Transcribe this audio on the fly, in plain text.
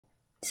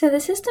So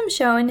the system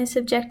shown is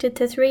subjected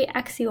to 3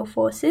 axial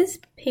forces,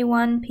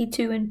 P1,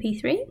 P2 and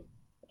P3.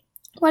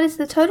 What is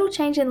the total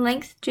change in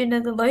length due to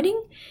the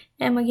loading?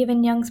 And we're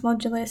given Young's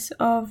modulus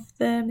of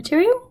the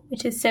material,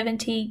 which is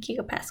 70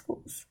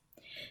 gigapascals.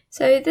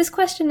 So this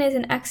question is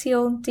an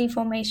axial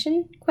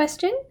deformation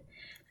question.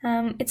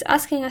 It's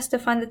asking us to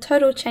find the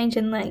total change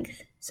in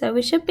length. So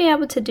we should be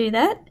able to do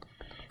that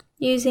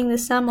using the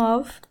sum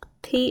of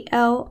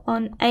PL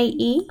on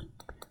AE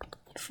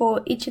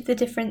for each of the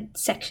different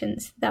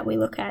sections that we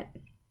look at.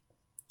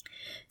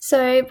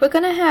 So we're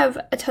going to have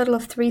a total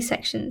of 3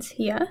 sections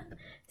here.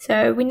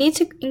 So we need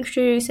to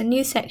introduce a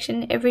new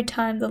section every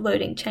time the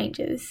loading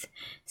changes.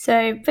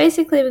 So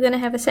basically we're going to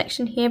have a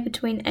section here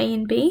between A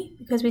and B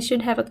because we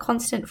should have a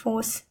constant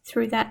force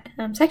through that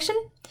section.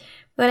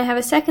 We're going to have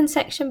a second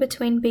section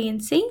between B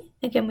and C.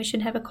 Again, we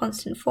should have a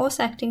constant force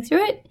acting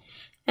through it.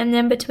 And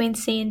then between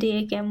C and D,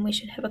 again, we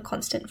should have a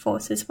constant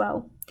force as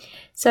well.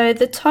 So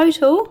the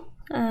total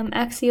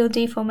axial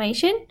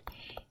deformation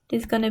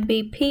is going to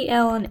be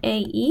PL on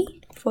AE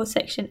for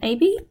section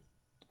AB,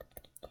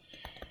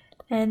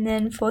 and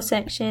then for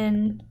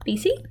section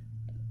BC,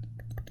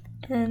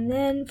 and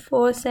then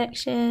for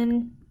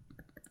section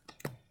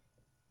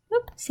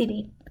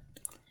CD.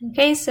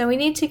 Okay, so we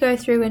need to go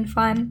through and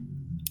find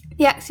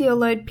the axial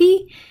load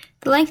P,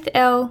 the length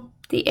L,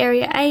 the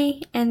area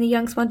A, and the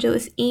Young's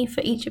modulus E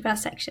for each of our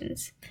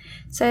sections.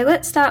 So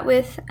let's start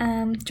with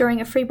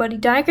drawing a free body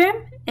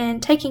diagram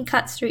and taking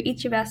cuts through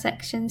each of our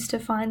sections to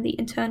find the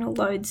internal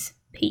loads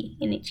P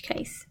in each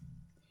case.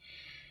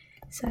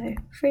 So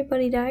free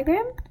body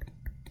diagram.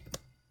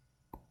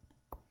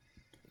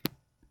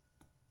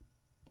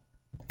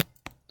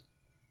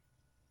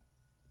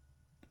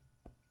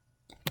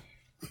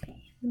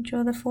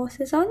 Draw the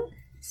forces on.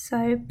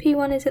 So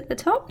P1 is at the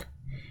top,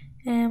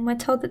 and we're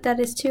told that that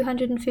is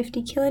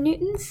 250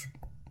 kilonewtons.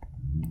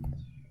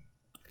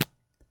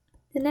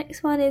 The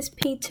next one is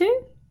P2,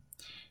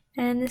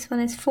 and this one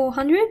is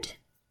 400.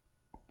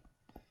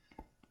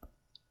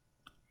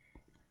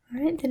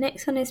 Alright, the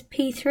next one is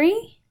P3,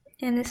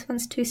 and this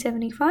one's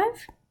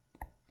 275.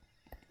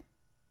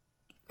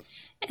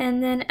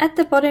 And then at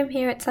the bottom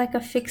here, it's like a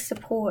fixed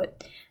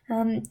support.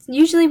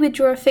 Usually we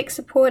draw a fixed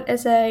support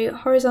as a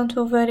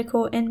horizontal,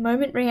 vertical, and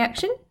moment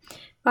reaction.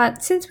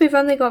 But since we've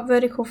only got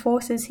vertical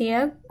forces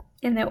here,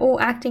 and they're all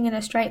acting in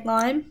a straight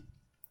line,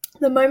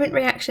 the moment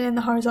reaction and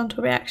the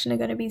horizontal reaction are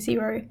going to be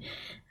 0.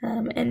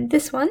 And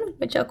this one,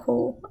 which I'll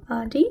call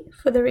D,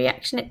 for the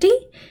reaction at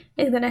D,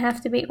 is going to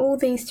have to be all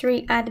these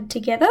 3 added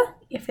together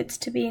if it's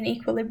to be in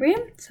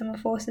equilibrium. Sum of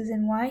forces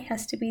in Y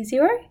has to be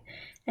 0,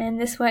 and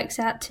this works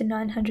out to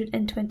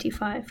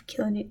 925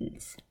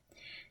 kilonewtons.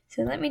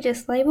 So let me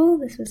just label,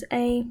 this was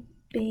A,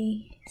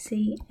 B,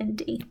 C, and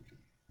D.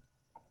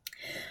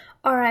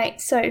 Alright,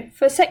 so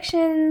for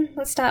section,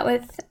 let's start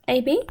with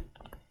AB.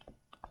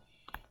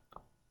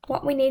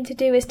 What we need to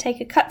do is take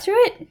a cut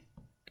through it,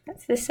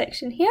 that's this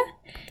section here,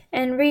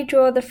 and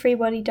redraw the free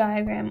body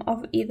diagram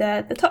of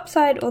either the top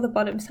side or the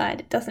bottom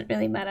side, it doesn't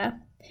really matter.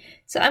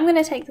 So I'm going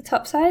to take the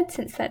top side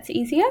since that's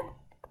easier,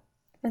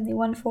 only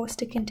one force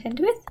to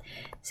contend with.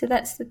 So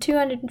that's the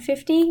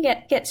 250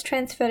 gets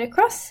transferred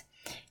across.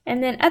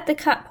 And then at the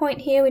cut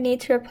point here, we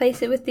need to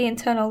replace it with the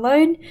internal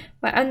load.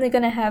 We're only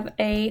going to have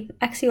a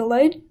axial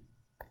load.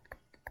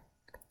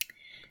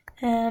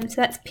 So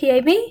that's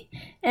PAB.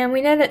 And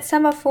we know that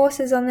sum of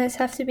forces on this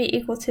have to be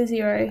equal to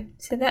 0.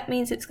 So that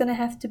means it's going to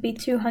have to be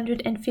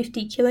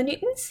 250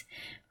 kilonewtons.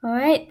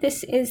 Alright,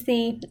 this is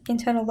the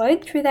internal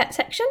load through that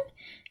section.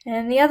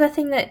 And the other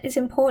thing that is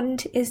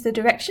important is the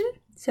direction.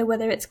 So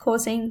whether it's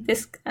causing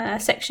this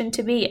section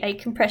to be a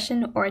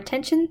compression or a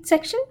tension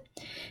section.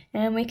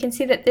 And we can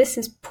see that this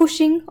is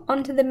pushing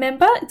onto the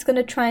member. It's going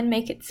to try and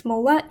make it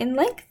smaller in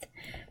length.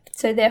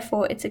 So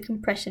therefore it's a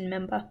compression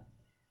member.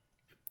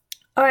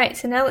 Alright,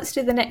 so now let's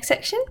do the next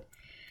section.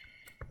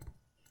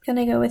 I'm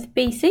going to go with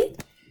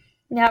BC.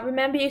 Now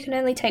remember, you can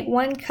only take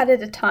one cut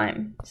at a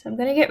time. So I'm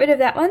going to get rid of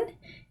that one.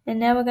 And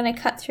now we're going to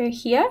cut through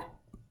here,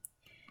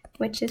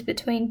 which is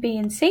between B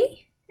and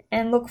C,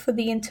 and look for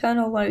the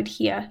internal load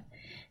here.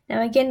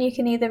 Now again, you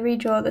can either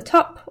redraw the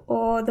top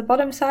or the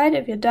bottom side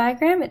of your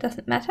diagram, it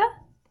doesn't matter.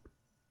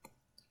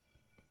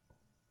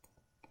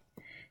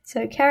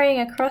 So carrying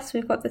across,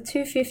 we've got the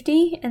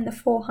 250 and the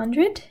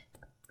 400.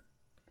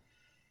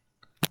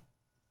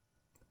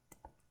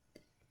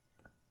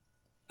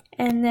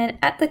 And then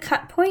at the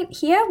cut point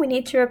here, we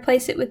need to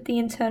replace it with the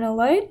internal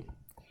load,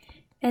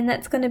 and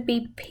that's going to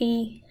be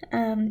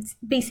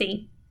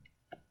BC.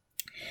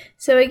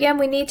 So again,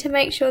 we need to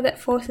make sure that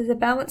forces are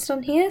balanced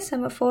on here.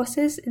 Sum of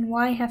forces in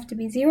Y have to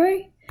be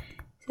 0.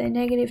 So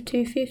negative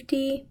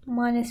 250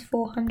 minus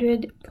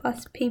 400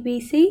 plus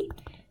PBC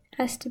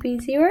has to be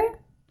 0.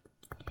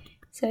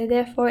 So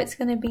therefore it's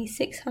going to be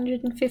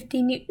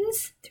 650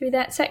 newtons through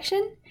that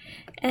section.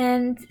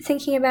 And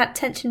thinking about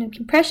tension and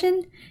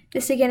compression,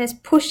 this again is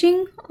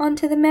pushing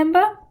onto the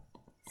member.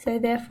 So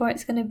therefore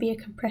it's going to be a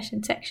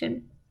compression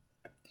section.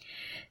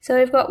 So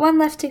we've got one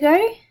left to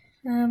go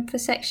for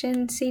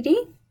section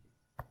CD.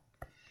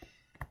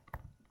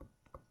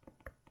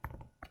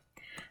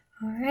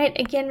 Alright,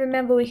 again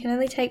remember we can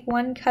only take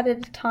one cut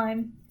at a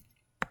time.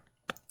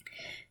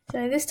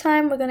 So this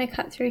time we're going to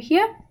cut through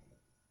here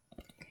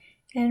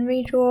and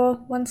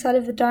redraw one side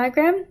of the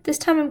diagram. This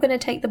time I'm going to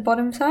take the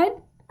bottom side.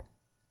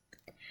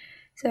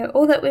 So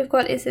all that we've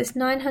got is this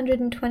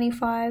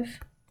 925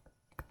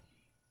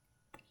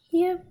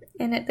 here,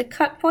 and at the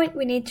cut point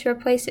we need to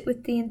replace it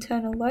with the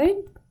internal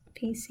load,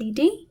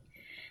 PCD.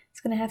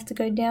 It's going to have to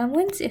go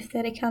downwards if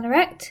they're to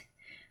counteract.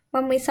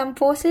 When we sum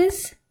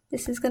forces,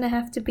 this is going to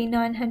have to be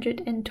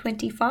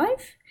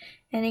 925.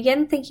 And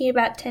again, thinking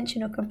about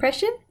tension or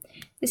compression,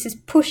 this is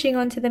pushing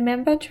onto the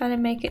member, trying to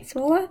make it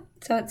smaller,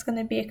 so it's going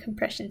to be a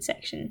compression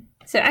section.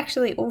 So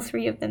actually all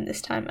three of them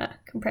this time are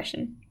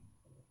compression.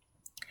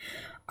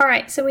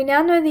 Alright, so we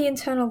now know the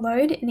internal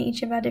load in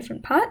each of our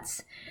different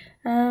parts.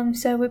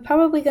 So we're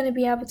probably going to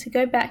be able to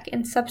go back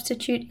and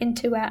substitute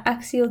into our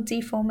axial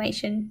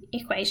deformation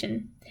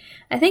equation.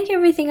 I think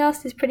everything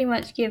else is pretty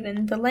much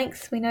given. The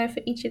lengths we know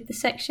for each of the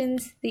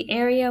sections, the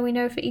area we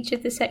know for each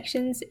of the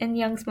sections, and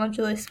Young's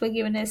modulus were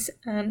given as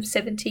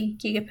 70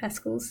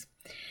 gigapascals.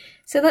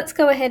 So let's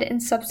go ahead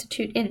and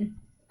substitute in.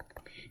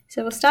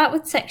 So we'll start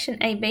with section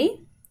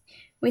AB.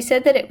 We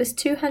said that it was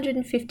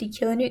 250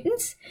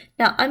 kilonewtons.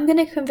 Now I'm going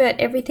to convert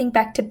everything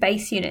back to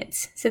base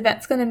units. So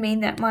that's going to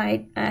mean that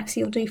my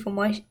axial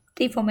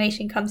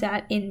deformation comes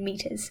out in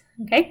meters.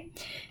 Okay,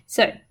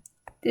 so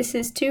this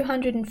is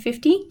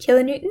 250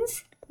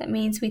 kilonewtons. That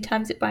means we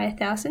times it by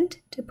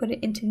 1,000 to put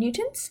it into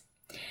newtons.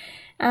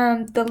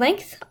 The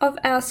length of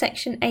our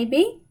section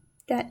AB,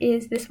 that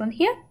is this one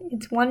here,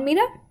 it's 1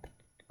 meter.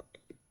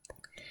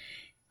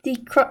 The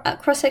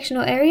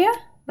cross-sectional area,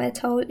 we're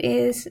told,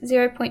 is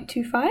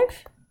 0.25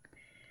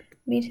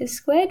 meters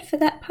squared for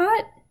that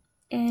part,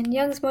 and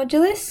Young's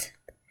modulus,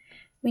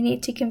 we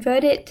need to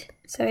convert it,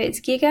 so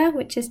it's giga,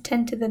 which is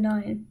 10 to the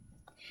 9.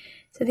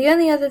 So the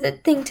only other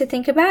thing to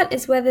think about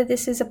is whether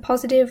this is a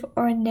positive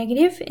or a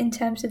negative in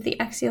terms of the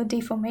axial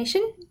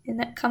deformation, and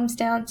that comes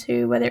down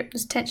to whether it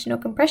was tension or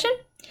compression.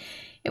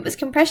 It was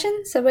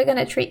compression, so we're going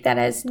to treat that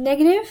as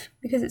negative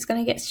because it's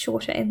going to get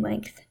shorter in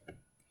length.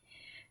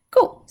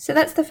 Cool, so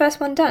that's the first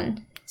one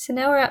done. So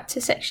now we're up to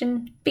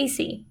section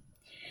BC.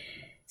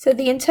 So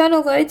the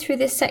internal load through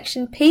this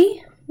section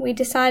P, we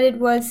decided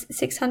was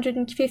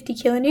 650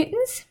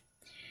 kilonewtons.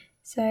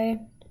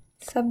 So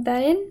sub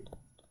that in.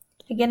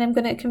 Again, I'm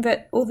going to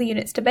convert all the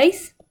units to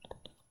base.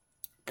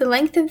 The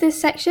length of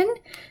this section,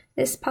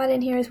 this part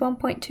in here is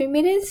 1.2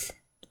 meters.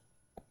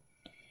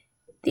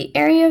 The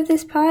area of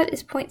this part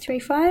is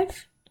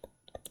 0.35.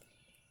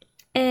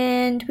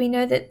 And we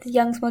know that the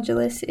Young's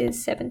modulus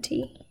is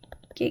 70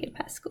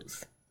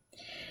 gigapascals.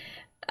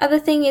 Other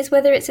thing is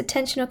whether it's a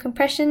tension or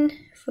compression.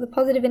 For the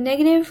positive and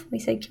negative, we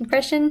say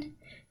compression,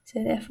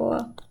 so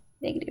therefore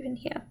negative in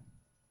here.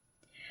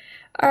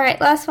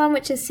 Alright, last one,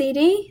 which is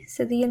CD.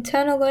 So the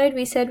internal load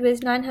we said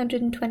was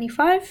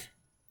 925.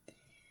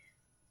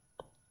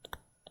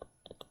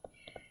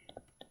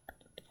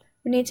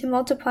 We need to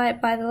multiply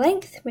it by the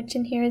length, which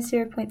in here is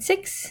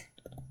 0.6.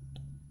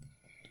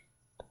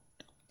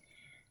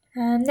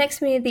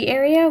 Next we need the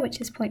area, which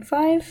is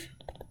 0.5.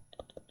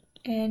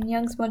 And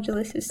Young's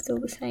modulus is still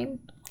the same.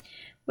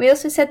 We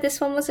also said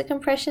this one was a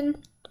compression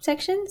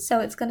section,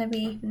 so it's going to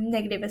be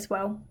negative as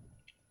well.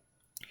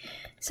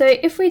 So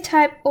if we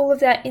type all of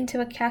that into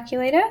a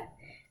calculator,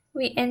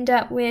 we end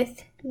up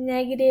with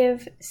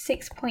negative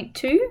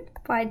 6.2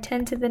 by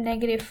 10 to the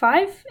negative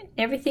 5.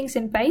 Everything's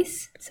in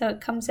base, so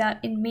it comes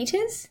out in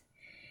meters.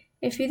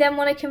 If you then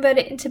want to convert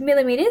it into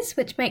millimeters,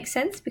 which makes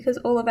sense because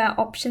all of our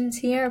options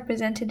here are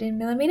presented in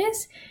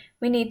millimeters,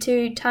 we need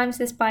to times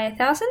this by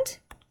 1,000.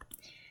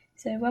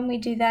 So when we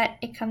do that,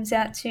 it comes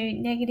out to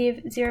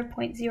negative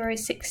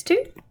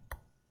 0.062.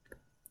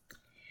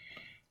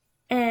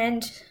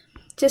 And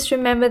just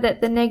remember that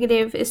the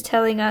negative is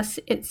telling us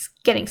it's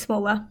getting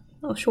smaller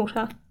or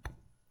shorter.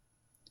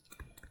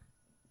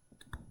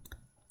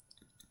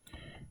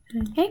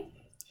 Okay,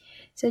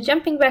 so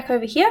jumping back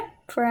over here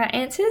for our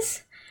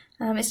answers,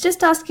 it's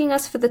just asking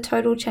us for the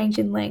total change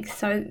in length,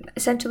 so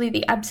essentially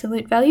the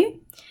absolute value.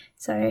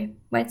 So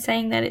we're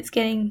saying that it's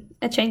getting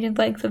a change in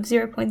length of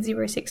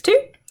 0.062,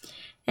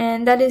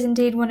 and that is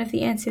indeed one of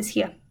the answers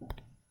here.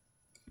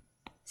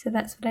 So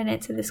that's what I'd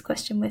answer this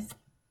question with.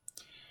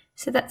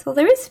 So that's all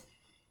there is.